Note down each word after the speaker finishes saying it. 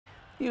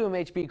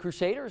UMHB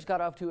Crusaders got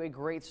off to a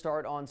great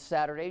start on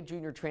Saturday.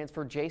 Junior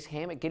transfer Jase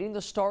Hammack getting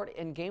the start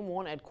in game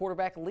one at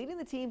quarterback, leading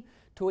the team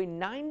to a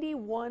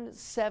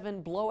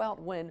 91-7 blowout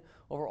win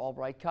over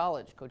Albright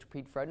College. Coach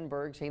Pete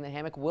Fredenberg saying that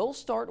Hammack will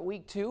start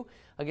week two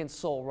against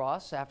Sul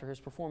Ross after his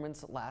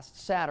performance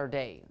last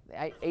Saturday.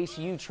 The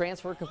ACU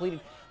transfer completed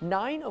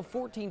 9 of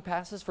 14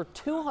 passes for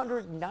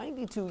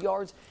 292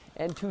 yards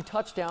and 2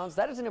 touchdowns.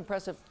 That is an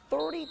impressive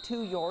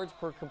 32 yards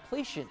per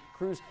completion.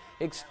 Crew's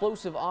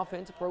explosive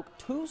offense broke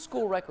 2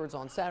 school records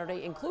on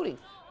Saturday, including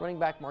running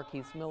back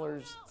Marquise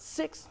Miller's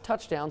 6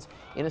 touchdowns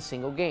in a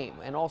single game,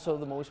 and also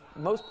the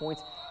most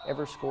points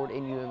ever scored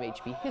in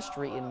UMHB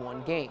history in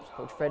one game.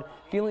 So Coach Fred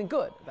feeling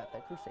good about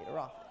that Crusader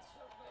offense.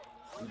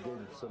 He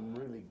did some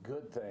really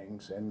good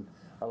things, and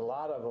a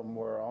lot of them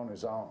were on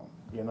his own.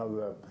 You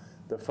know,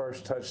 the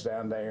first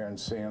touchdown to Aaron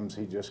Sims,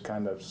 he just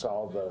kind of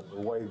saw the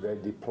way they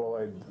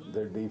deployed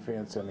their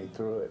defense and he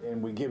threw it.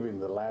 And we give him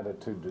the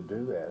latitude to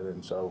do that.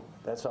 And so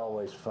that's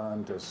always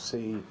fun to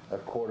see a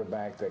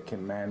quarterback that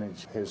can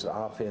manage his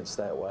offense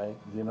that way.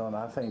 You know, and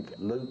I think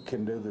Luke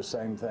can do the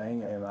same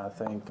thing, and I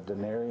think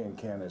Denarian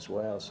can as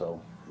well.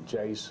 So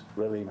Jase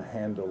really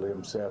handled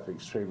himself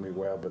extremely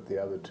well, but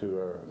the other two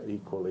are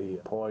equally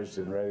poised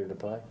and ready to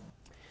play.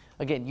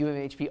 Again,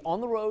 UMHB on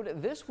the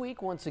road this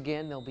week. Once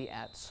again, they'll be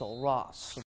at Sul Ross.